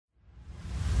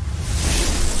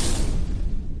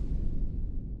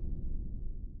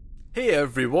Hey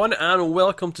everyone, and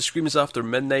welcome to Screams After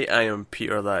Midnight. I am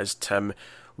Peter, that is Tim.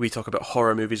 We talk about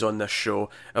horror movies on this show.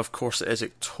 Of course, it is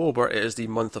October, it is the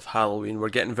month of Halloween. We're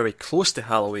getting very close to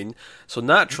Halloween, so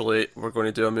naturally, we're going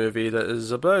to do a movie that is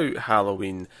about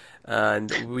Halloween.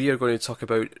 And we are going to talk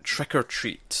about Trick or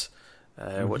Treat,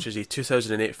 which is a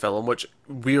 2008 film, which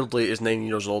weirdly is 9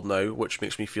 years old now, which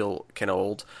makes me feel kind of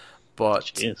old.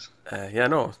 But, yeah,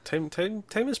 no, time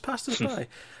has passed us by.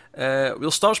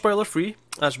 We'll start spoiler free,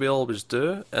 as we always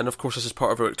do, and of course this is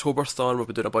part of our October-thon. We'll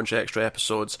be doing a bunch of extra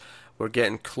episodes. We're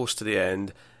getting close to the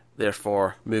end,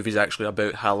 therefore movies actually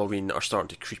about Halloween are starting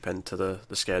to creep into the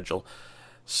schedule.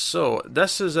 So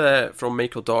this is from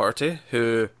Michael Dougherty,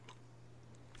 who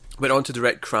went on to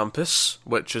direct Krampus,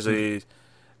 which is a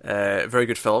very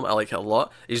good film. I like it a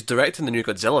lot. He's directing the new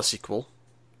Godzilla sequel,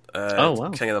 King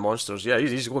of the Monsters. Yeah,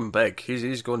 he's going big.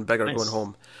 He's going big or going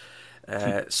home.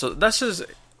 So this is...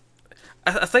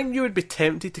 I think you would be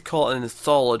tempted to call it an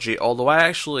anthology, although I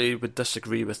actually would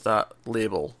disagree with that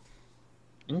label.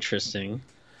 Interesting.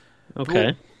 Okay.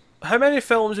 Well, how many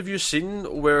films have you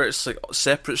seen where it's like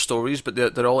separate stories, but they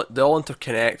all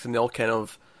interconnect and they all kind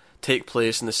of take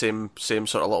place in the same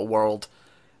sort of little world?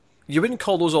 You wouldn't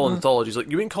call those all anthologies.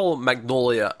 Like you wouldn't call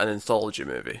Magnolia an anthology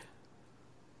movie.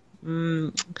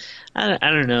 I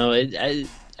don't know.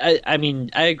 I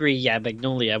mean, I agree. Yeah,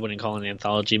 Magnolia, I wouldn't call it an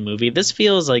anthology movie. This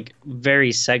feels like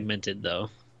very segmented, though.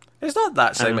 It's not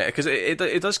that segmented because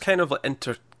it does kind of like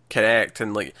interconnect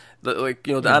and the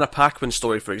Anna Paquin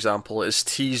story, for example, is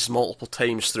teased multiple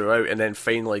times throughout and then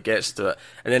finally gets to it,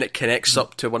 and then it connects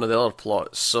up to one of the other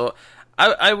plots. So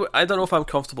I don't know if I'm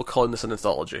comfortable calling this an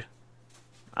anthology.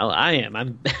 Oh, I am.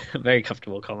 I'm very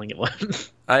comfortable calling it one.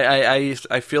 I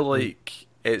feel like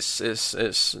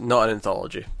it's not an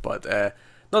anthology, but.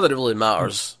 Not that it really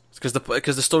matters, because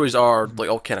the stories are like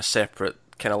all kind of separate,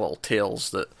 kind of little tales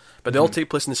but they all take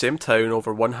place in the same town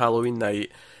over one Halloween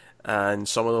night, and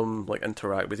some of them like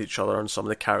interact with each other, and some of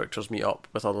the characters meet up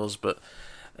with others. But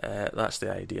that's the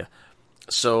idea.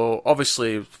 So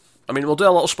obviously, I mean, we'll do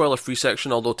a little spoiler-free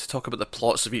section. Although to talk about the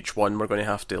plots of each one, we're going to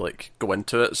have to like go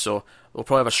into it. So we'll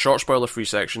probably have a short spoiler-free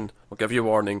section. We'll give you a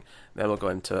warning, then we'll go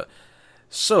into it.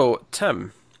 So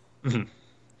Tim,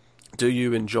 do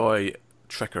you enjoy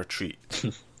Trick or Treat?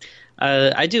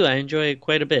 I do. I enjoy it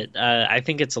quite a bit. I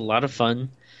think it's a lot of fun.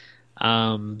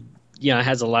 It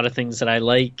has a lot of things that I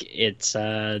like. It's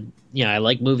I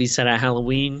like movies set at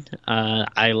Halloween.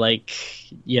 I like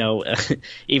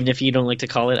even if you don't like to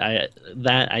call it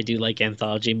I do like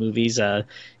anthology movies.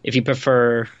 If you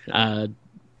prefer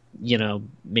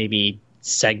maybe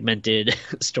segmented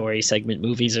story segment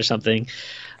movies or something.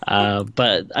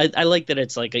 But I like that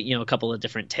it's like a couple of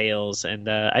different tales, and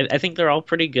I think they're all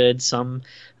pretty good. Some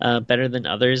better than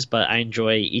others, but I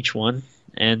enjoy each one.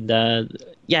 And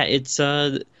it's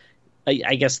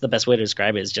I guess the best way to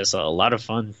describe it is just a lot of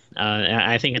fun.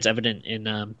 I think it's evident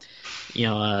in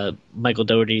Michael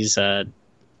Dougherty's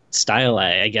style,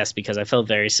 I guess, because I felt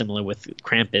very similar with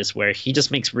Krampus, where he just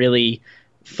makes really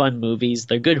fun movies.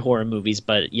 They're good horror movies,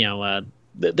 but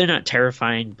they're not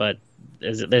terrifying, but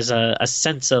there's a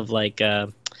sense of like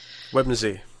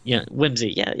whimsy. Yeah,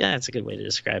 whimsy. Yeah, that's a good way to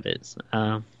describe it.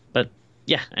 But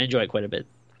yeah, I enjoy it quite a bit.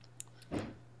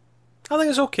 I think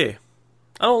it's okay.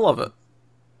 I don't love it.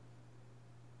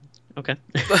 Okay.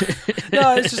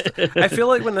 No, it's just I feel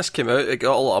like when this came out, it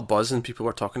got a lot of buzz and people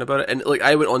were talking about it, and like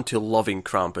I went on to loving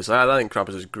Krampus. I think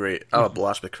Krampus is great. I have a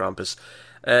blast with Krampus.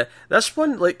 This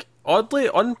one, like oddly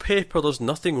on paper, there's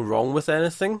nothing wrong with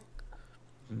anything.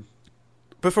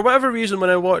 But for whatever reason, when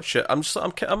I watch it, I'm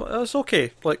it's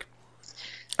okay. Like,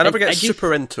 I never get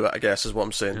super into it, I guess, is what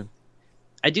I'm saying.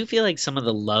 I do feel like some of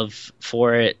the love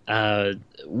for it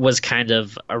was kind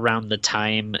of around the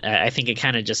time. I think it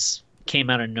kind of just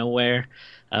came out of nowhere.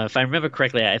 If I remember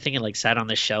correctly, I think it like sat on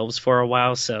the shelves for a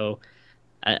while. So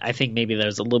I think maybe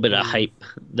there's a little bit of hype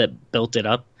that built it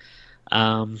up.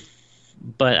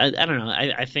 But I don't know.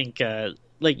 I think I'm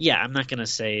not gonna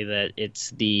say that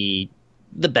it's the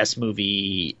best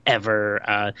movie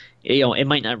ever. It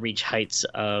might not reach heights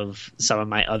of some of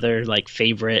my other like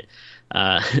favorite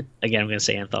again I'm gonna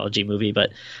say anthology movie,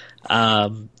 but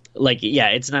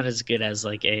it's not as good as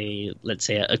like let's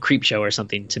say a Creep Show or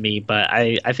something to me, but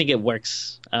I think it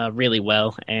works really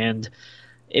well. And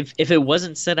if it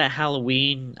wasn't set at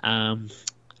Halloween, I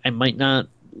might not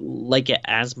like it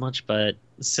as much, but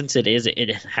since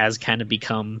it has kind of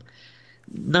become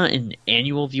not an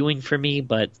annual viewing for me,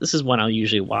 but this is one I'll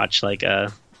usually watch like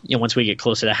once we get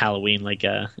closer to Halloween, like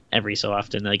every so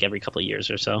often, like every couple of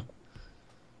years or so.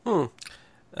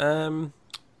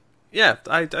 Yeah,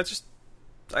 I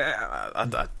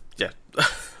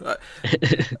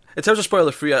In terms of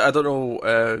spoiler free, I don't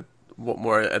know what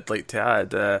more I'd like to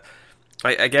add.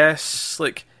 I guess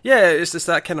like yeah, it's just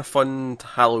that kind of fun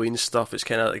Halloween stuff. It's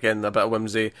kind of again a bit of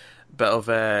whimsy, bit of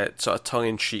sort of tongue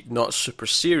in cheek, not super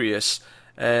serious.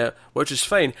 Which is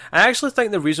fine. I actually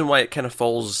think the reason why it kind of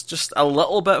falls just a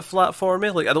little bit flat for me,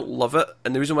 like I don't love it,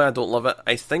 and the reason why I don't love it,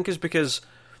 I think, is because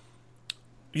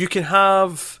you can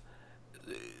have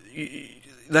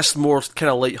this more kind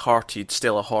of light-hearted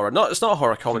style of horror. It's not a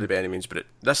horror comedy by any means, but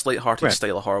this light-hearted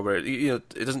style of horror where it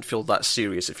doesn't feel that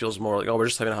serious. It feels more like, oh, we're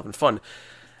just having fun,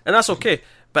 and that's okay.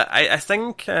 But I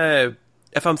think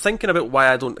if I'm thinking about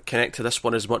why I don't connect to this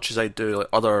one as much as I do like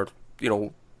other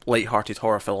light-hearted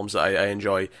horror films that I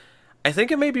enjoy, I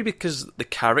think it may be because the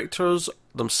characters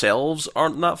themselves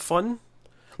aren't that fun.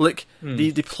 Like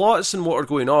the plots and what are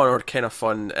going on are kind of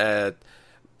fun.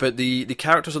 But the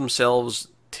characters themselves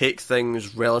take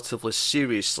things relatively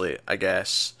seriously, I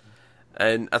guess.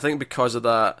 And I think because of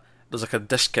that, there's like a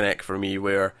disconnect for me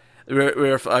where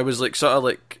if I was like sort of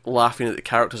like laughing at the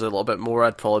characters a little bit more,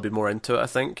 I'd probably be more into it, I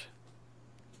think.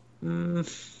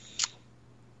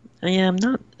 Yeah, I'm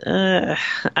not. I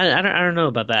don't know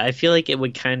about that. I feel like it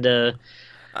would kind of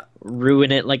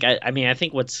ruin it. Like I mean, I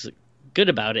think what's good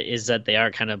about it is that they are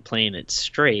kind of playing it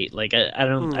straight. Like I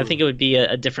don't. I think it would be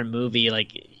a different movie.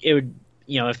 Like it would,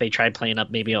 if they tried playing up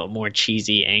maybe a more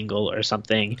cheesy angle or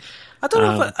something. I don't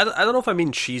know. I don't know if I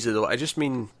mean cheesy though. I just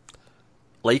mean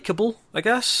likable, I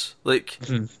guess. Like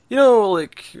we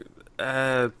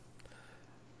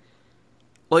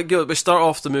start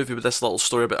off the movie with this little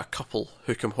story about a couple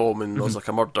who come home and there's like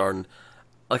a murder, and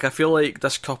like I feel like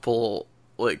this couple,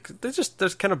 like they're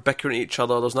kind of bickering at each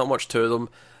other. There's not much to them.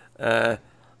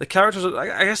 The characters,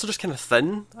 I guess, they're just kind of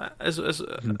thin. Is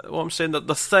what I'm saying. They're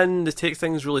thin. They take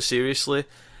things really seriously.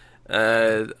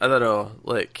 I don't know,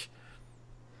 like.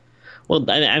 Well,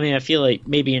 I mean, I feel like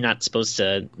maybe you're not supposed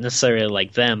to necessarily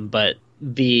like them, but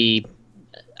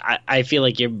I feel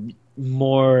like you're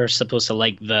more supposed to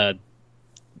like the.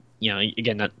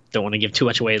 Again, don't want to give too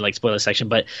much away, like spoiler section,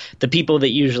 but the people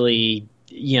that usually,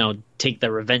 take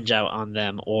the revenge out on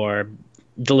them or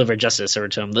deliver justice over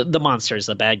to them, the monsters,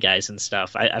 the bad guys and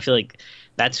stuff. I feel like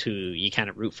that's who you kind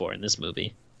of root for in this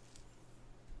movie.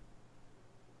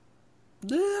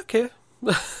 Yeah, okay.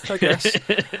 I guess.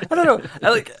 I don't know.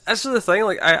 That's the thing.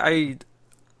 Like, I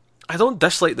don't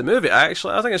dislike the movie. I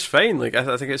think it's fine. Like,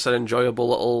 I think it's an enjoyable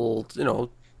little,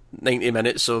 90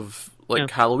 minutes of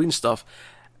Halloween stuff.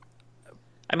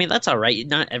 I mean, that's all right.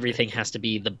 Not everything has to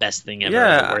be the best thing ever,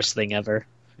 or the worst thing ever.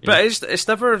 But it's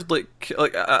never like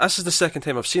this is the second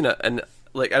time I've seen it, and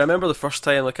like I remember the first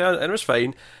time, and it was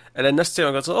fine, and then this time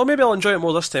I got oh, maybe I'll enjoy it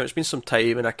more this time. It's been some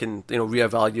time, and I can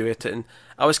reevaluate it. And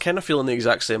I was kind of feeling the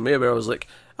exact same way, where I was like,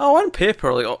 oh, on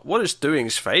paper, like what it's doing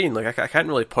is fine. Like I can't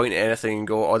really point at anything and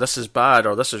go, oh, this is bad,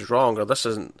 or this is wrong, or this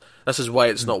is why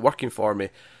it's not working for me.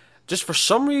 Just for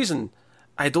some reason,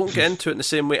 I don't get into it in the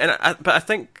same way, but I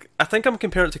think I'm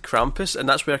comparing it to Krampus, and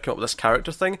that's where I came up with this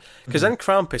character thing. Because in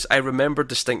Krampus, I remember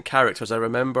distinct characters. I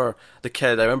remember the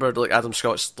kid. I remember like Adam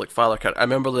Scott's like father character. I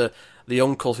remember the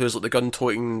uncle who's like the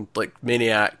gun-toting like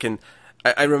maniac, and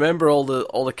I remember all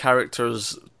the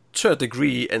characters to a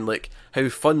degree, and like how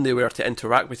fun they were to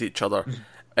interact with each other,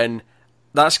 and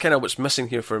that's kind of what's missing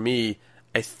here for me,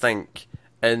 I think.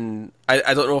 And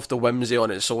I don't know if the whimsy on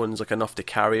its own is like enough to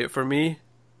carry it for me.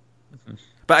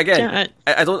 But again,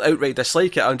 I don't outright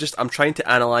dislike it. I'm trying to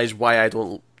analyze why I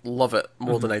don't love it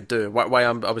more than I do. Why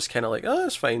I was kind of like, oh,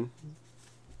 it's fine.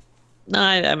 No,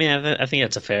 I mean, I think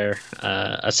that's a fair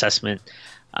assessment.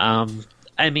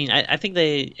 I mean, I think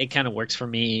it kind of works for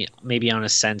me, maybe on a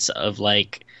sense of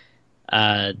like,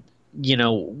 we're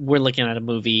looking at a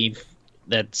movie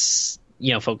that's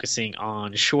focusing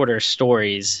on shorter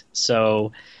stories,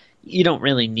 so you don't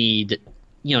really need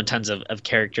tons of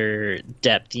character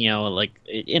depth. Like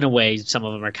in a way, some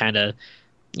of them are kind of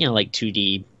like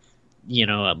 2D,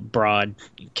 broad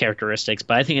characteristics.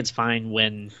 But I think it's fine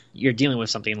when you're dealing with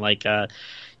something like a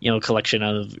collection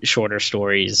of shorter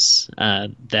stories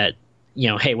that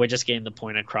hey, we're just getting the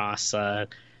point across.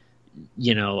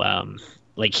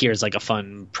 Like here's like a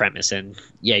fun premise, and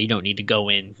you don't need to go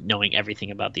in knowing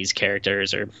everything about these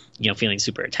characters or feeling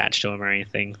super attached to them or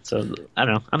anything. So I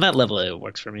don't know, on that level it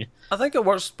works for me. I think it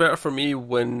works better for me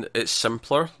when it's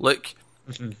simpler. Like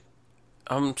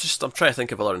I'm trying to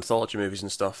think of other anthology movies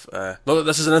and stuff. Not that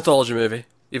this is an anthology movie,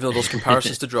 even though there's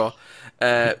comparisons to draw.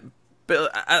 But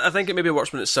I think it maybe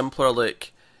works when it's simpler.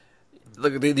 Like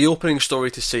the opening story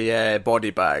to say Body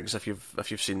Bags, if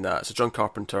you've seen that, it's a John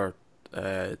Carpenter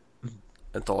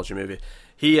anthology movie.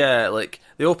 he like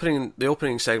the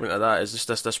opening segment of that is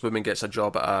just this woman gets a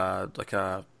job at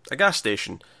a gas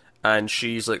station, and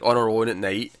she's like on her own at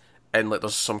night, and like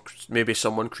there's maybe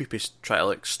someone creepy try to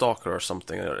like stalk her or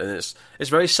something, and it's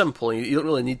very simple, and you don't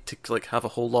really need to like have a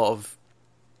whole lot of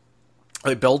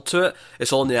like build to it.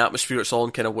 It's all in the atmosphere. It's all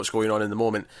in kind of what's going on in the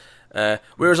moment.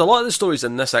 Whereas a lot of the stories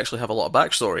in this actually have a lot of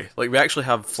backstory. Like we actually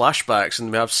have flashbacks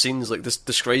and we have scenes like this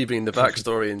describing the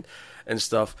backstory and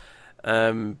stuff.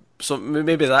 So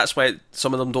maybe that's why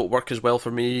some of them don't work as well for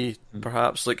me.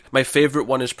 Perhaps like my favorite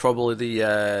one is probably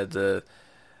the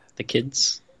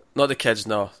kids. Not the kids,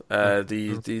 no.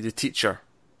 The teacher.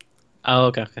 Oh,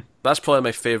 okay. That's probably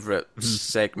my favorite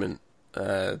segment.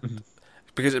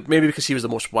 Because he was the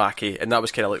most wacky, and that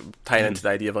was kind of like tying into the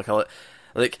idea of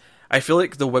like I feel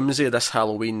like the whimsy of this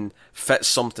Halloween fits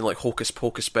something like Hocus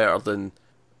Pocus better than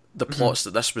the plots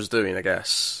that this was doing, I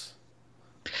guess.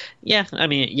 Yeah, I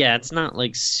mean, yeah, it's not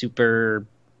like super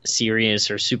serious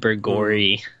or super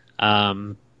gory.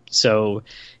 So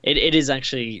it is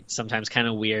actually sometimes kind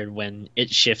of weird when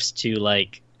it shifts to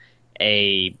like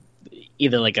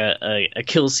either like a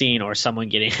kill scene or someone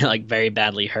getting like very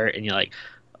badly hurt, and you're like,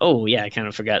 oh yeah, I kind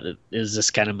of forgot that it was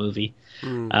this kind of movie.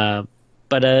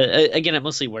 But again, it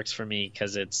mostly works for me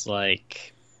because it's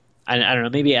like I don't know,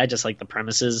 maybe I just like the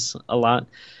premises a lot.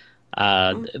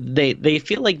 They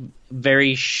feel like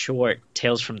very short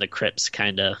Tales from the Crypts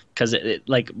kind of, because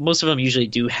like most of them usually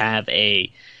do have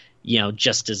a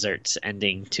just desserts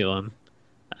ending to them,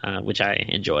 which I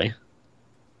enjoy.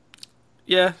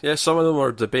 Yeah, some of them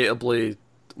are debatably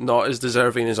not as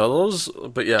deserving as others,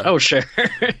 but yeah. Oh sure.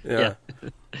 Yeah.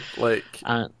 Like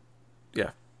yeah,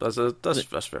 that's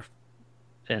fair.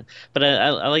 Yeah, but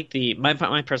I like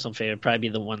my personal favorite would probably be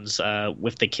the ones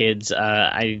with the kids.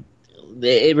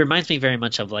 It reminds me very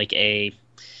much of like a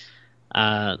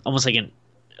almost like a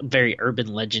very urban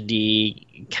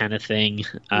legendy kind of thing,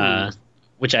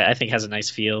 which I think has a nice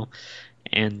feel.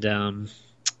 And I'm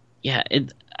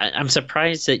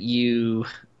surprised that you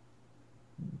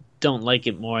don't like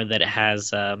it more, that it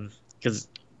has because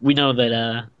we know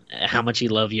that how much you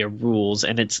love your rules,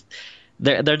 and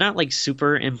they're not like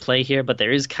super in play here, but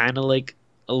there is kind of like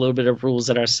a little bit of rules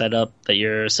that are set up that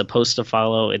you're supposed to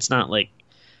follow. It's not like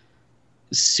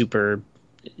super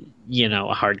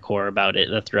hardcore about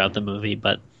it throughout the movie,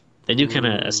 but they do kind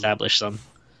of establish some.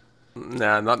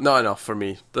 Nah, not enough for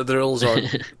me. The rules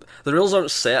aren't the rules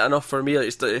aren't set enough for me.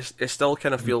 It still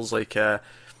kind of feels like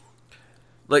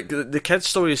the kids'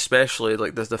 story, especially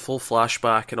like the full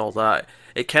flashback and all that.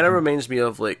 It kind of reminds me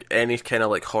of like any kind of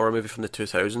like horror movie from the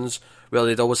 2000s, where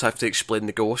they'd always have to explain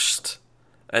the ghost,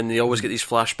 and they always get these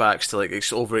flashbacks to like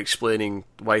over-explaining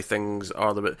why things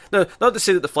are the way. Now, not to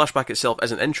say that the flashback itself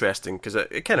isn't interesting, because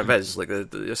it kind of is. Like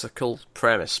it's a cool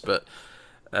premise, but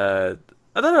I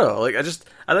don't know. Like I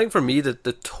think for me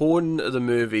the tone of the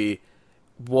movie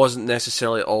wasn't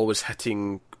necessarily always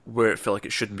hitting where it felt like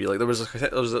it should be. Like there was a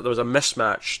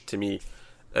mismatch to me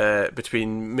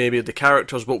between maybe the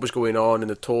characters, what was going on, and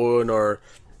the tone, or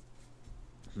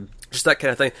just that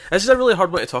kind of thing. This is a really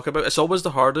hard one to talk about. It's always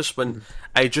the hardest when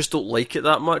I just don't like it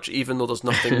that much, even though there's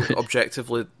nothing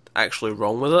objectively actually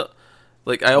wrong with it.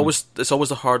 Like it's always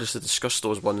the hardest to discuss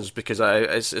those ones, because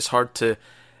it's hard to.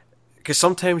 Because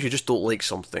sometimes you just don't like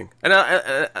something, and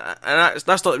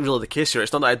that's not really the case here.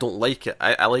 It's not that I don't like it;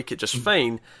 I like it just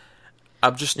fine.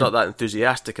 I'm just not that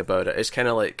enthusiastic about it. It's kind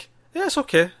of like, yeah, it's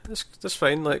okay, that's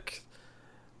fine. Like,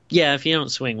 yeah, if you don't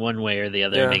swing one way or the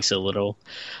other, it makes it a little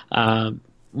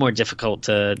more difficult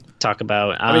to talk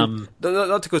about. I mean,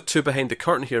 not to go too behind the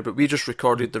curtain here, but we just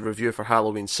recorded the review for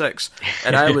Halloween 6,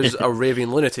 and I was a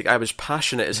raving lunatic. I was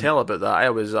passionate as hell about that.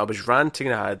 I was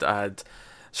ranting. I had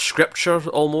scripture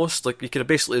almost, like you could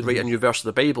basically write a new verse of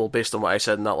the Bible based on what I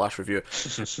said in that last review.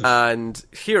 And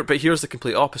here's the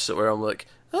complete opposite, where I'm like,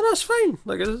 oh no, it's fine,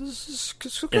 like it's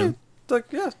okay, yeah.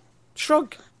 Like yeah,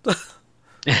 shrug,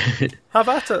 have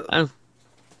at it.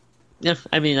 Yeah,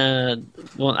 I mean,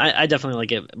 well, I definitely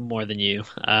like it more than you.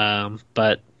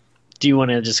 But do you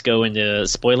want to just go into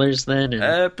spoilers then?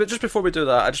 But just before we do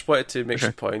that, I just wanted to make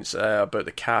some points about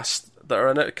the cast that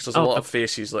are in it, because there's a lot of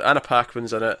faces. Like Anna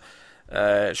Paquin's in it.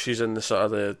 She's in the sort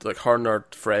of the like her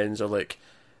nerd friends are like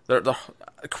they're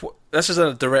this is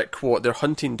a direct quote. They're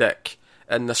hunting Dick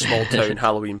in the small town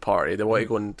Halloween party. They want to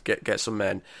go and get some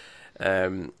men,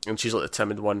 and she's like the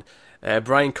timid one.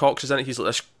 Brian Cox is in it. He's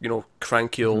like this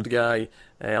cranky old guy.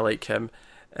 I like him.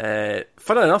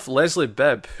 Funny enough, Leslie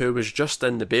Bibb, who was just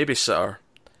in The Babysitter,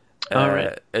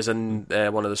 is in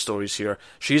one of the stories here.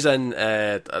 She's in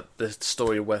the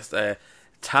story with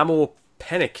Tamo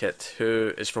Pennicott,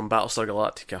 who is from Battlestar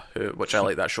Galactica, which I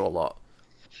like that show a lot.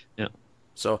 Yeah.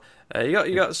 So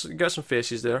you got some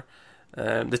faces there.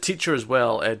 The teacher as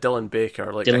well, Dylan Baker.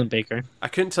 Dylan Baker. I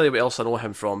couldn't tell you what else I know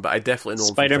him from, but I definitely know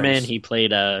him Spider-Man. from things. He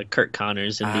played Kurt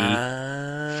Connors in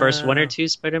the first one or two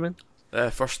Spider-Man.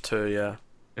 First two, yeah.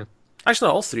 Yeah. Actually,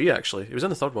 not all three. Actually, he was in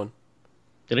the third one.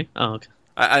 Did he? Oh, okay.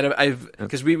 I've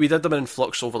because we did them in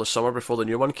Flux over the summer before the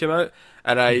new one came out,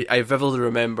 and I vividly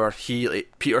remember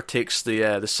Peter takes the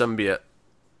symbiote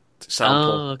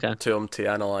sample to him to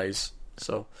analyze.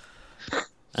 So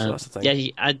that's the thing.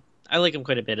 Yeah, I like him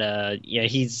quite a bit. Yeah,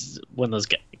 he's one of those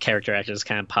character actors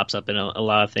kind of pops up in a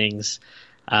lot of things.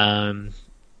 Yeah,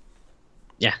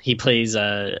 he plays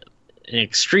an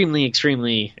extremely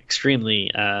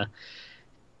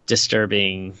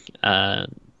disturbing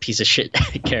piece of shit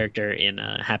character in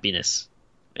Happiness.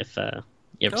 If you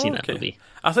ever seen that movie.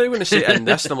 I thought you were going to say in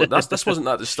this, and I'm like, this wasn't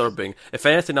that disturbing. If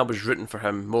anything, I was rooting for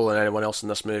him more than anyone else in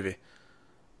this movie.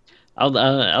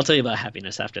 I'll tell you about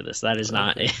Happiness after this. That is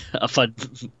not a fun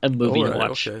movie to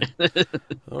watch. Okay.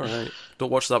 All right.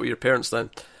 Don't watch that with your parents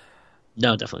then.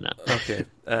 No, definitely not. Okay.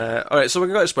 All right. So we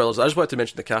can go to spoilers. I just wanted to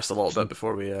mention the cast a little bit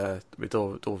before we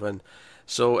dove in.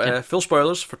 So full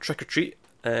spoilers for Trick or Treat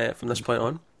from this point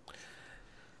on.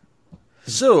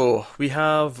 So we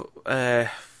have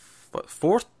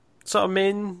four sort of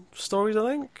main stories, I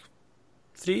think.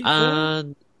 3, 4?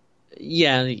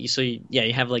 Yeah. So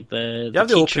you have like the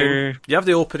teacher. Opening. You have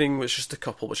the opening, which is just a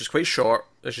couple, which is quite short.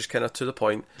 It's just kind of to the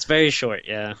point. It's very short,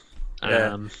 yeah. You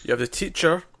have the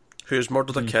teacher who's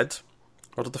murdered a kid,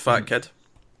 murdered the fat kid,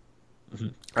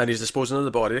 and he's disposing of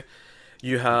the body.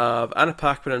 You have Anna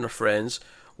Paquin and her friends,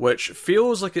 which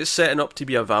feels like it's setting up to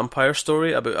be a vampire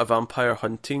story about a vampire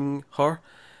hunting her.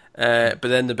 But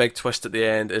then the big twist at the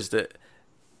end is that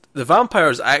the vampire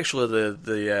is actually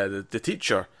the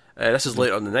teacher. This is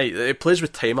later on in the night. It plays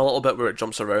with time a little bit where it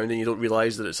jumps around and you don't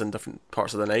realise that it's in different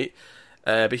parts of the night.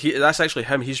 But that's actually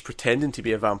him. He's pretending to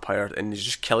be a vampire and he's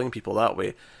just killing people that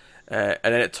way. And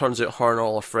then it turns out her and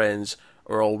all her friends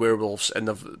are all werewolves, and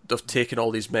they've taken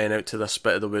all these men out to this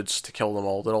bit of the woods to kill them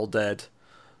all. They're all dead.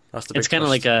 That's the big It's kind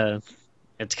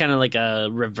of like a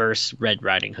reverse Red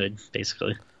Riding Hood,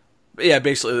 basically. Yeah,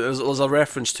 basically, there's a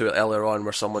reference to it earlier on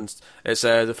where it's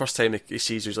the first time he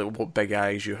sees her, he's like, what big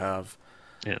eyes you have.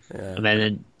 Yeah. And then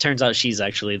it turns out she's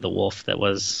actually the wolf that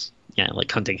was,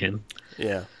 like hunting him.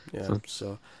 Yeah.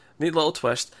 So, neat little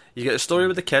twist. You get a story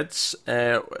with the kids,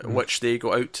 which they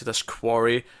go out to this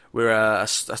quarry where a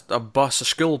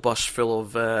school bus full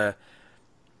of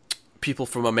people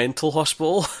from a mental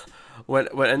hospital went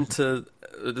into.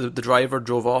 The driver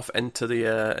drove off into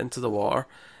the water,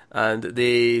 and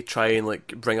they try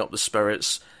and bring up the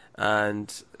spirits,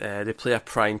 and they play a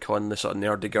prank on the sort of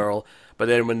nerdy girl. But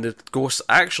then when the ghosts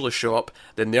actually show up,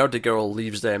 the nerdy girl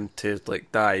leaves them to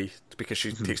die because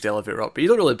she takes the elevator up. But you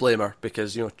don't really blame her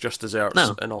because just desserts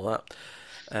and all that.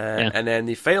 And then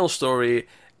the final story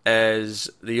is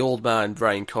the old man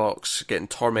Brian Cox getting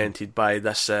tormented by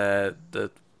this. Is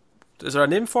there a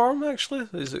name for him actually?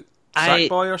 Is it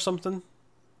Sackboy or something?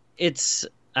 It's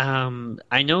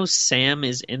I know Sam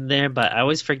is in there, but I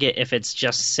always forget if it's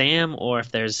just Sam or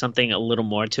if there's something a little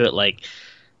more to it.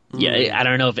 I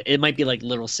don't know if it might be like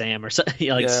Little Sam or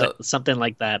something, something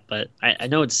like that. But I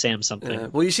know it's Sam something. Yeah.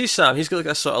 Well, you see Sam, he's got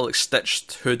a sort of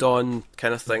stitched hood on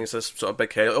kind of thing. It's this sort of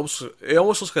big head. It almost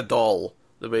looks like a doll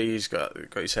the way he's got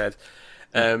his head.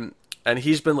 And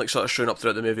he's been sort of showing up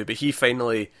throughout the movie, but he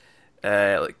finally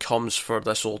comes for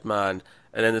this old man.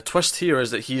 And then the twist here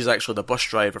is that he's actually the bus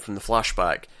driver from the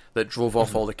flashback that drove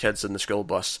off all the kids in the school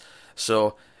bus.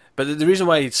 So, but the reason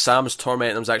why Sam's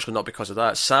tormenting him is actually not because of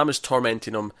that. Sam is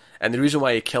tormenting him, and the reason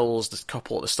why he kills the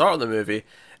couple at the start of the movie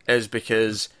is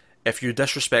because if you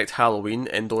disrespect Halloween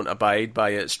and don't abide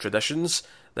by its traditions,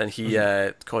 then he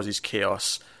causes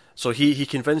chaos. So he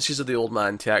convinces the old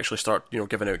man to actually start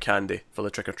giving out candy for the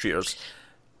trick-or-treaters.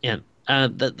 Yeah.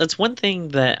 That's one thing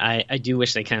that I do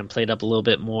wish they kind of played up a little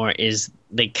bit more is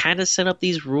they kind of set up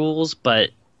these rules, but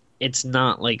it's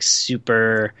not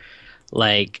super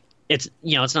it's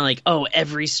it's not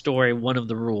every story one of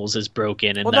the rules is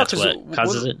broken and that's what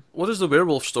causes it. What does the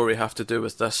werewolf story have to do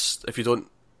with this if you don't?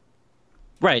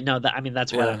 Right, no,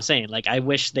 that's what I'm saying. I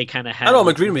wish they kind of had. I know, I'm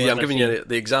agreeing with you. I'm giving you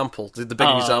the example. The big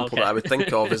example that I would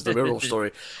think of is the werewolf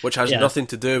story, which has nothing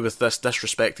to do with this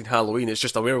disrespecting Halloween. It's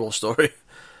just a werewolf story.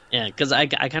 Yeah, because I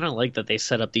kind of like that they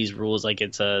set up these rules.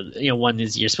 It's one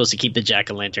is you're supposed to keep the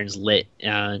jack-o'-lanterns lit,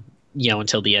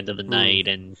 until the end of the night,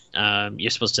 and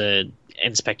you're supposed to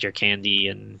inspect your candy,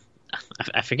 and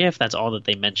I forget if that's all that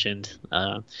they mentioned.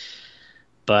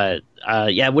 But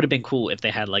it would have been cool if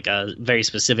they had a very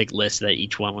specific list that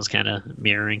each one was kind of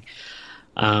mirroring.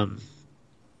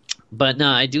 But no,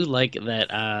 I do like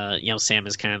that. Sam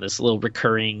is kind of this little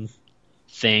recurring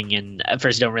thing, and at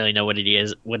first you don't really know what it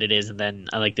is, and then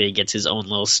I like that he gets his own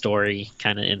little story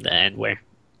kind of in the end where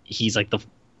he's like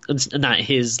it's not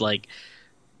his like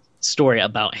story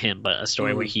about him, but a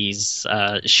story where he's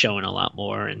showing a lot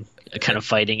more and kind of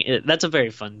fighting. That's a very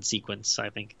fun sequence, I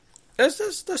think.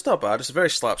 That's not bad. It's very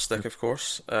slapstick, of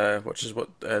course, which is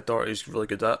what Doherty's really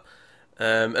good at.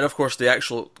 And of course, the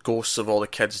actual ghosts of all the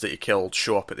kids that he killed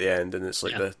show up at the end, and it's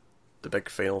like the big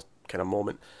final kind of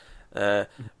moment. But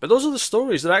those are the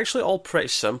stories. They're actually all pretty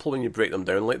simple when you break them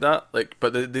down like that.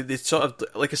 But they sort of,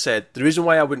 like I said, the reason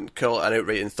why I wouldn't call it an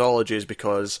outright anthology is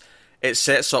because it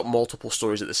sets up multiple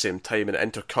stories at the same time and it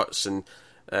intercuts and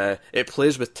it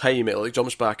plays with time. It like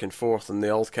jumps back and forth, and they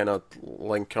all kind of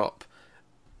link up.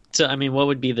 So, I mean, what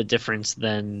would be the difference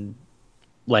then?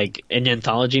 Like, an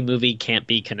anthology movie can't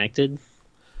be connected?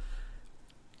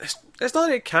 It's not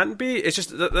that it can't be. It's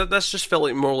just this just felt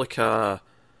like more like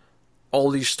all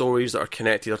these stories that are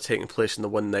connected are taking place in the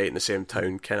one night in the same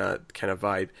town kind of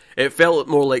vibe. It felt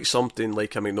more like something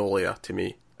like a Magnolia to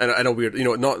me, and I know weird,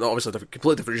 not obviously a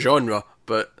completely different genre,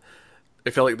 but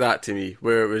it felt like that to me,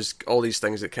 where it was all these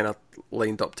things that kind of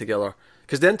lined up together.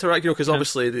 Because the interact, because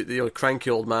obviously the cranky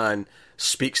old man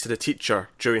speaks to the teacher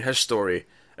during his story,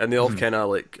 and they all kind of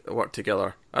like work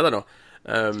together. I don't know.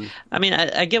 I mean,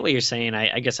 I get what you're saying.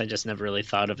 I guess I just never really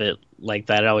thought of it like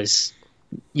that. It always,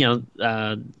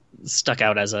 stuck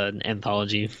out as an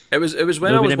anthology. It was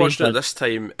when I was watching it this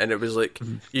time, and it was like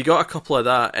you got a couple of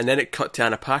that, and then it cut to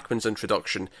Anna Paquin's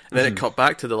introduction, and then it cut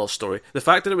back to the little story. The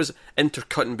fact that it was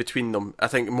intercutting between them, I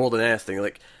think more than anything,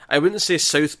 like I wouldn't say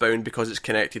Southbound because it's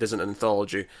connected isn't an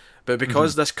anthology, but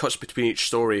because this cuts between each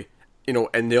story,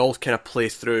 and they all kind of play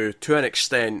through to an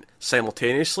extent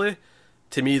simultaneously.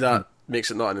 To me, that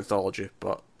makes it not an anthology,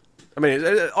 but I mean,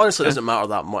 it honestly doesn't matter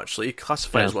that much. Like, you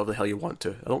classify it as whatever the hell you want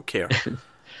to. I don't care.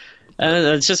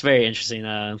 It's just very interesting.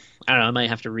 I don't know. I might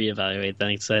have to reevaluate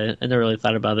things. I never really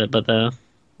thought about it, but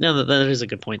no, that is a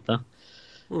good point, though.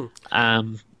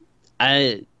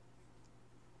 The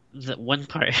one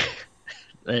part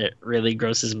that really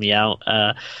grosses me out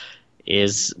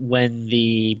is when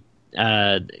the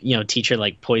teacher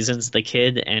like poisons the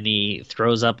kid, and he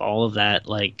throws up all of that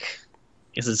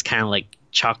it's kind of like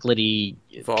chocolatey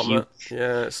vomit. Puke.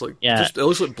 Yeah, it's like just, it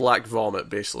looks like black vomit,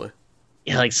 basically.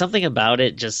 Yeah, like something about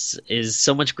it just is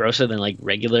so much grosser than like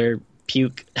regular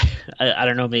puke. I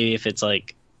don't know, maybe if it's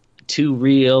like too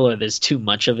real or there's too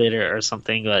much of it or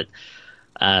something, but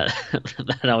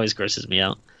that always grosses me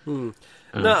out. No,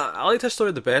 I liked his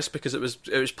story the best because it was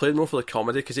played more for the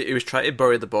comedy, because he was trying to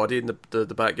bury the body in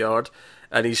the backyard,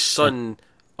 and his son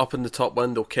up in the top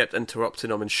window kept interrupting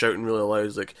him and shouting really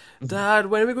loud, like, "Dad,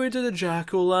 when are we going to do the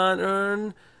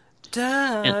jack-o'-lantern?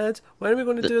 Dad, when are we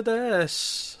going to do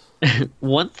this?"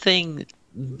 One thing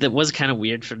that was kind of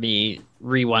weird for me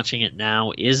rewatching it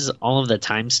now is all of the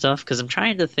time stuff, because I'm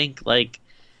trying to think, like,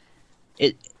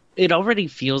 it already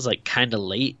feels like kind of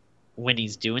late when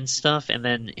he's doing stuff, and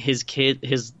then his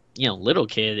little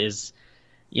kid is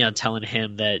telling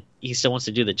him that he still wants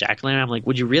to do the jack-o'-lantern. I'm like,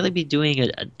 would you really be doing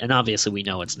it? And obviously we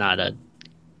know it's not a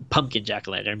pumpkin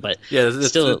jack-o'-lantern, but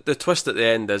still the twist at the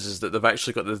end is that they've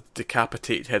actually got the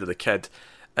decapitated head of the kid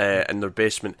in their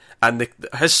basement, and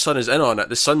his son is in on it.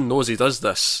 The son knows he does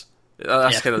this.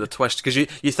 That's kind of the twist, because you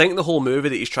think the whole movie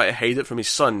that he's trying to hide it from his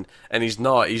son, and he's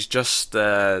not. He's just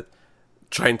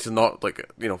trying to not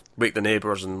wake the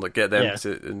neighbours and get them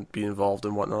to be involved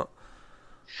and whatnot.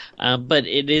 But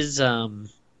it is I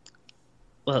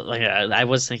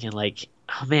was thinking, like,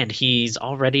 oh man, he's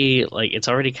already it's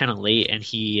already kind of late, and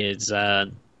he is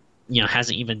hasn't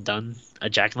even done a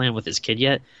jack-o'-lantern with his kid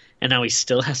yet. And now he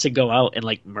still has to go out and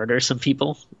murder some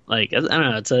people. I don't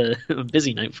know. It's a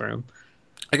busy night for him.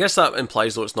 I guess that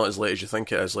implies, though, it's not as late as you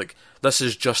think it is. Like, this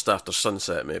is just after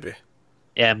sunset, maybe.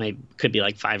 Yeah, maybe could be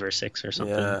 5 or 6 or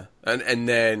something. Yeah, and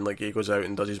then he goes out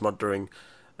and does his murdering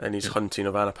and his hunting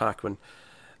of Anna Paquin.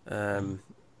 But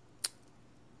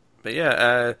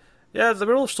the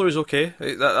moral story's okay.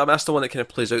 That's the one that kind of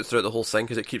plays out throughout the whole thing,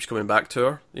 because it keeps coming back to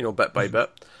her, bit by bit.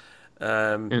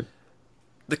 The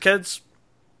kids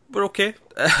were okay.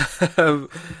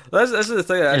 This is the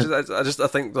thing. I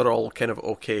think they're all kind of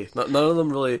okay. None of them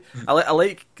really. I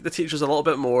like the teachers a little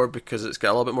bit more because it's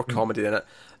got a little bit more comedy in it.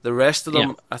 The rest of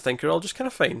them, I think, are all just kind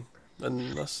of fine,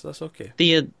 and that's okay.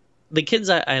 The kids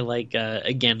I like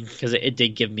again, because it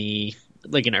did give me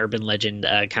an urban legend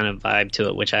kind of vibe to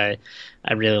it, which I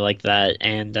really like that,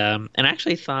 and I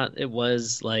actually thought it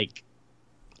was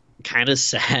kind of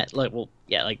sad,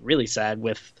 really sad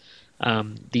with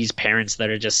these parents that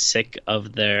are just sick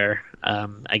of their,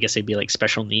 I guess they'd be like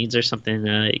special needs or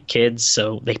something, kids.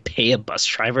 So they pay a bus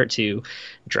driver to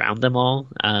drown them all.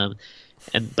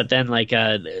 But then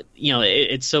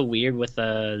it's so weird with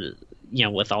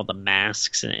with all the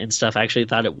masks and stuff. I actually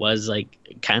thought it was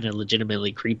like kind of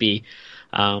legitimately creepy.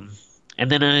 And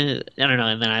then I don't know.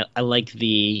 And then I like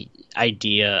the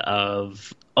idea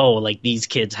of, like these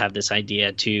kids have this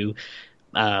idea to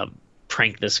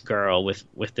prank this girl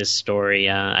with this story.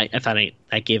 I thought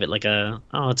I gave it like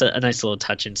it's a nice little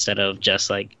touch instead of just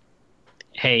like,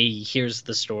 hey, here's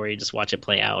the story, just watch it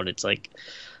play out. It's like,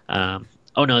 oh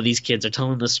no, these kids are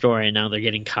telling the story and now they're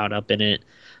getting caught up in it.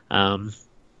 And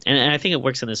I think it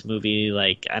works in this movie.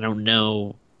 Like, I don't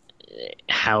know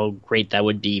how great that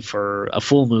would be for a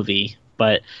full movie,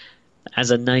 but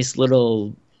as a nice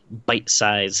little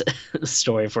bite-sized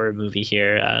story for a movie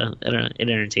here, it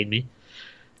entertained me.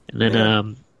 And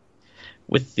then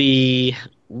with the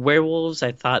werewolves,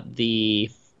 I thought that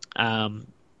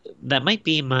might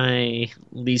be my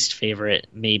least favorite,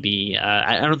 maybe.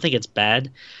 I don't think it's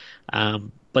bad,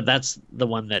 but that's the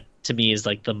one that to me is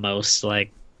like the most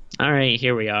like, all right,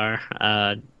 here we are.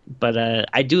 But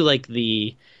I do like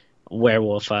the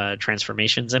werewolf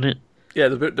transformations in it. Yeah,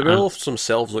 the werewolves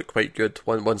themselves look quite good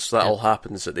once that all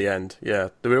happens at the end. Yeah,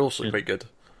 the werewolves look quite good.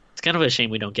 It's kind of a shame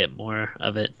we don't get more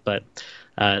of it, but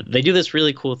they do this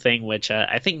really cool thing, which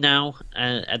I think now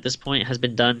at this point has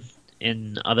been done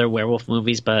in other werewolf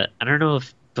movies, but I don't know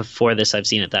if before this I've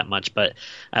seen it that much. But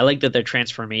I like that their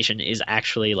transformation is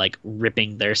actually like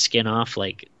ripping their skin off,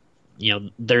 like,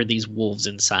 they're these wolves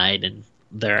inside, and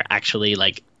they're actually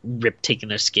like taking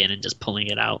their skin and just pulling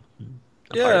it out.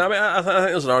 Yeah, I mean, I think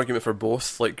there's an argument for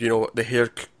both, like, the hair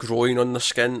growing on the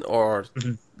skin or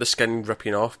the skin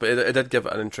ripping off. But it did give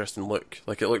it an interesting look.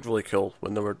 Like, it looked really cool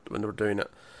when they were doing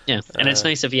it. Yeah, and it's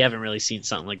nice if you haven't really seen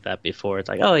something like that before. It's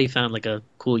like, oh, you found like a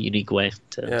cool, unique way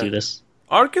to do this.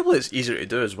 Arguably, it's easier to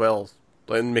do as well,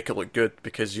 and make it look good,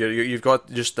 because you've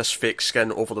got just this fake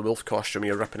skin over the wolf costume, and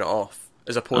you're ripping it off,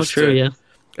 as opposed to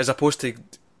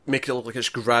making it look like it's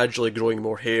gradually growing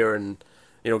more hair and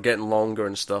getting longer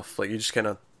and stuff. Like, you just kind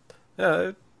of,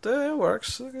 it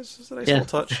works. It's a nice little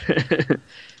touch.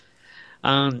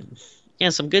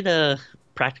 Some good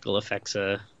practical effects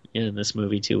in this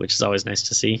movie too, which is always nice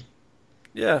to see.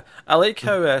 Yeah, I like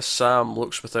how Sam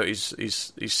looks without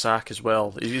his sack as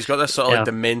well. He's got this sort of like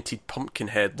demented pumpkin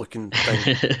head looking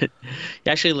thing. He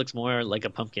actually looks more like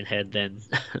a pumpkin head than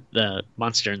the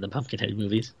monster in the Pumpkinhead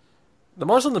movies. The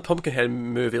monster in the Pumpkinhead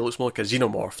movie looks more like a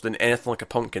xenomorph than anything like a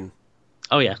pumpkin.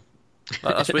 Oh yeah,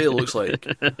 that's what it looks like.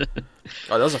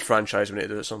 There's a franchise we need to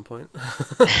do at some point.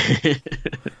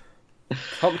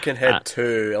 Pumpkinhead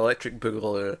 2, Electric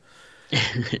Boogaloo.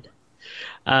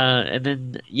 And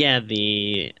then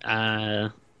it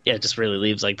just really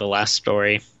leaves like the last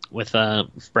story with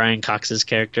Brian Cox's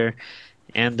character,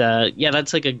 and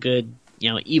that's like a good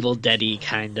Evil Dead-y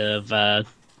kind of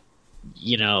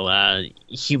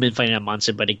human fighting a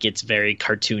monster, but it gets very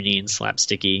cartoony and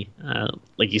slapsticky,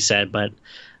 like you said. But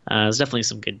there's definitely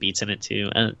some good beats in it too.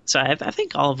 So I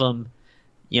think all of them,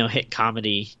 hit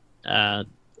comedy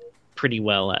pretty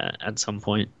well at some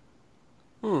point.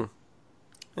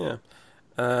 Yeah.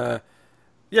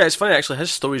 It's funny actually.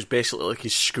 His story's basically like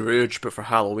he's Scrooge, but for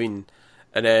Halloween.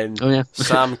 And then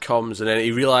Sam comes, and then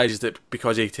he realizes that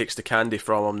because he takes the candy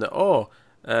from him, that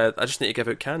I just need to give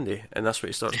out candy, and that's what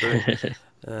he starts doing.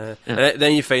 And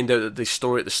then you find out that the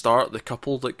story at the start, the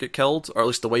couple that get killed, or at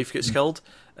least the wife gets killed,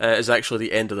 is actually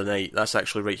the end of the night. That's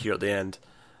actually right here at the end.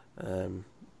 Do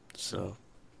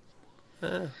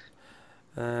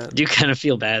you kind of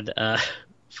feel bad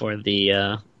for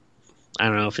the? I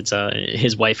don't know if it's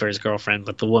his wife or his girlfriend,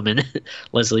 but the woman,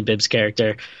 Leslie Bibb's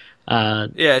character.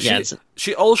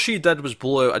 She all she did was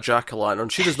blow out a jack-o'-lantern.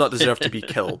 She does not deserve to be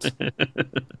killed.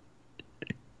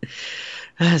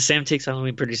 Sam takes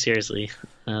Halloween pretty seriously.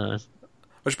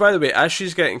 Which, by the way, as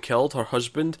she's getting killed, her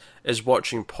husband is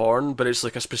watching porn, but it's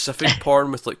like a specific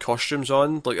porn with like costumes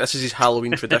on. Like, this is his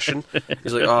Halloween tradition.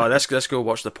 He's like, let's go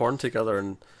watch the porn together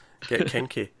and get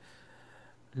kinky.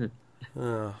 I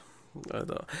don't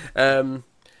know.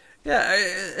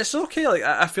 It's okay. Like,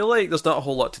 I feel like there's not a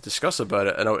whole lot to discuss about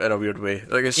it in a weird way.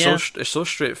 Like, it's so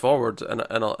straightforward in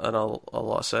a lot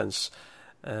of sense.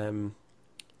 I'm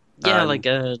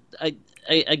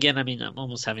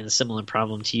almost having a similar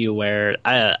problem to you, where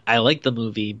I like the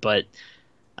movie, but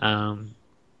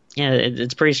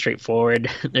it's pretty straightforward.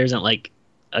 There isn't like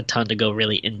a ton to go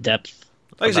really in depth.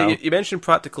 Like I say, you mentioned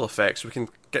practical effects. We can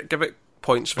give it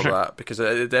points for that, because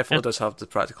it definitely does have the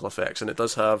practical effects, and it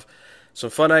does have some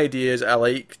fun ideas.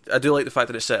 I do like the fact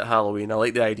that it's set at Halloween. I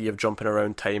like the idea of jumping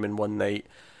around time in one night.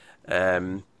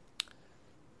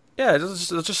 Yeah, there's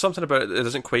just something about it that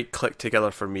doesn't quite click together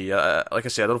for me. Like I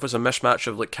say, I don't know if it's a mismatch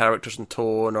of like characters and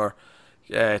tone, or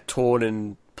tone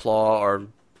and plot, or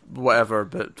whatever.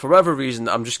 But for whatever reason,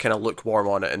 I'm just kind of lukewarm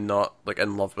on it and not like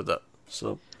in love with it.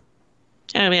 So,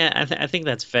 yeah, I mean, I think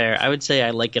that's fair. I would say I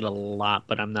like it a lot,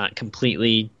 but I'm not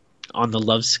completely on the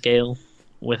love scale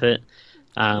with it.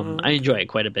 I enjoy it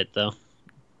quite a bit, though.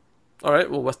 All right.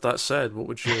 Well, with that said, what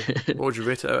would you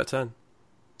rate it out of 10?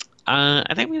 I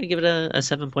think I'm going to give it a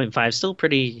 7.5. Still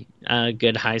pretty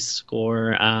good high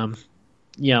score.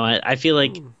 I feel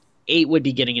like 8 would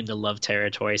be getting into love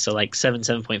territory, so like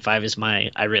 7.5 is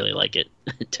my I really like it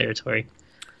territory.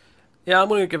 Yeah, I'm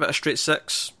going to give it a straight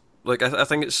 6. Like I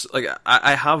think it's like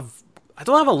I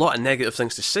don't have a lot of negative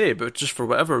things to say, but just for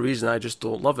whatever reason I just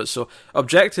don't love it. So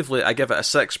objectively, I give it a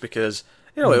 6 because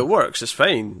it works. It's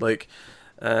fine. Like.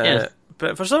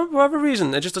 But for whatever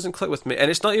reason, it just doesn't click with me. And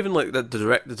it's not even like the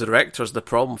director's the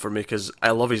problem for me, because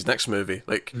I love his next movie.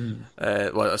 Like, I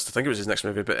think it was his next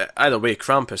movie, but either way,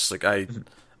 Krampus. Like,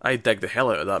 I dig the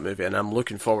hell out of that movie, and I'm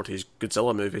looking forward to his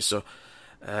Godzilla movie. So,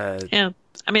 yeah,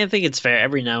 I mean, I think it's fair.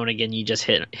 Every now and again, you just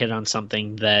hit on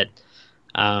something that,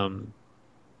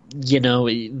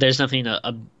 there's nothing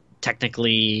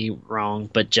technically wrong,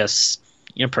 but just.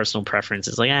 Your personal preference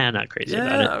is like, I'm not crazy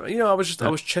about it. I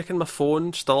was checking my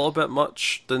phone just a little bit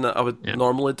much than I would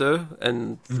normally do,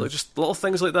 and like just little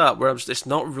things like that where it's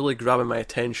not really grabbing my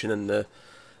attention in the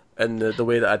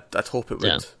way that I'd hope it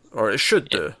would, or it should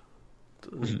do.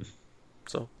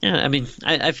 So I mean,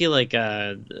 I feel like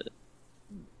I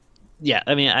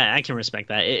mean, I can respect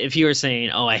that. If you were saying,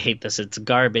 "Oh, I hate this, it's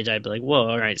garbage," I'd be like, "Whoa,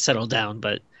 all right, settle down."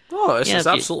 But it's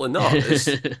absolutely not.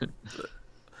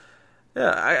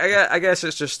 Yeah, I guess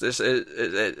it's just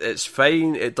it's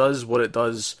fine. It does what it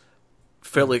does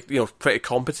fairly, pretty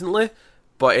competently,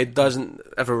 but it doesn't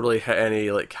ever really hit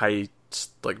any like high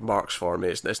like marks for me.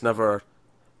 It's never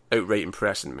outright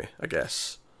impressing me, I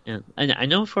guess. Yeah, and I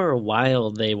know for a while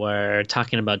they were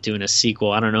talking about doing a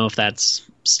sequel. I don't know if that's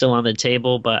still on the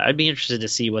table, but I'd be interested to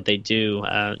see what they do.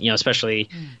 Especially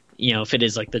if it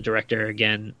is like the director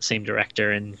again, same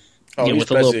director, and. He's with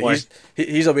busy. A little more...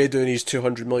 He's away doing his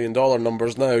 $200 million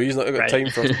numbers now. He's not got time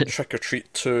for Trick or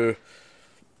Treat 2.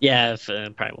 Yeah,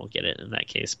 probably won't get it in that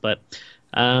case. But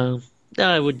I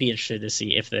would be interested to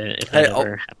see if that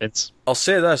ever happens. I'll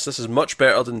say this is much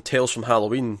better than Tales from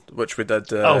Halloween, which we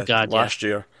did last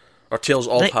year. Or Tales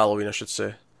of Halloween, I should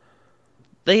say.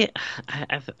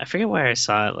 I forget where I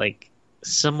saw it. Like,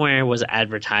 somewhere was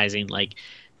advertising, like,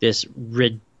 this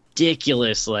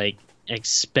ridiculous, like,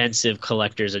 expensive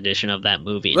collector's edition of that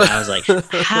movie, and I was like,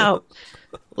 how,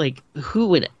 like, who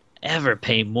would ever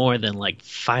pay more than like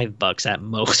 $5 at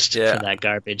most for that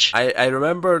garbage? I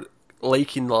remember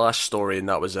liking the last story, and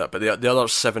that was it, but the other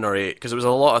 7 or 8, because there was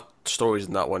a lot of stories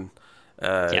in that one.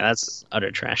 That's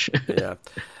utter trash. Well,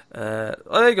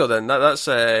 there you go then. That's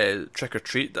Trick or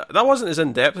Treat. That wasn't as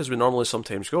in depth as we normally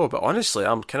sometimes go, but honestly,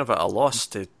 I'm kind of at a loss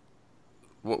to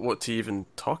what to even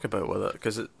talk about with it,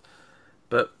 because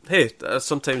But hey,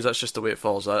 sometimes that's just the way it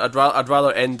falls. I'd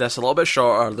rather end this a little bit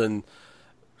shorter than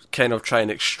kind of try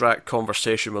and extract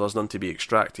conversation where there's none to be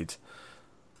extracted.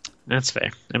 That's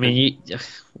fair. I mean,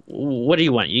 what do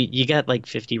you want? You got like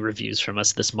 50 reviews from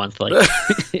us this month. Like,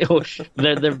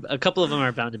 a couple of them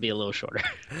are bound to be a little shorter.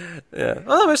 Yeah,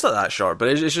 well, it's not that short, but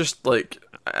it's just like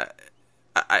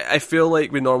I feel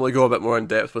like we normally go a bit more in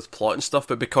depth with plot and stuff,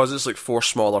 but because it's like 4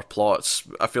 smaller plots,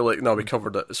 I feel like we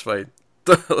covered it. It's fine.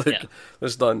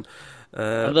 It's done.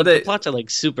 The plots are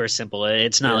like super simple.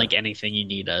 It's not like anything you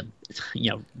need a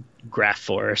graph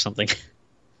for or something.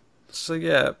 So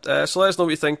so let us know what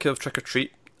you think of Trick or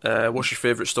Treat. What's your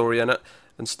favourite story in it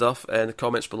and stuff in the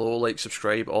comments below. Like,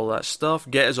 subscribe, all that stuff.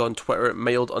 Get us on Twitter at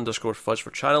mild_fuzz for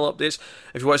channel updates.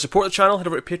 If you want to support the channel, head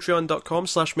over to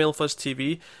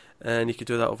patreon.com/mildfuzztv, and you can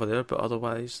do that over there. But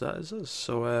otherwise, that is us.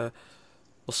 So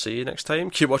we'll see you next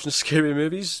time. Keep watching scary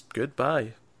movies.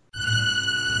 Goodbye.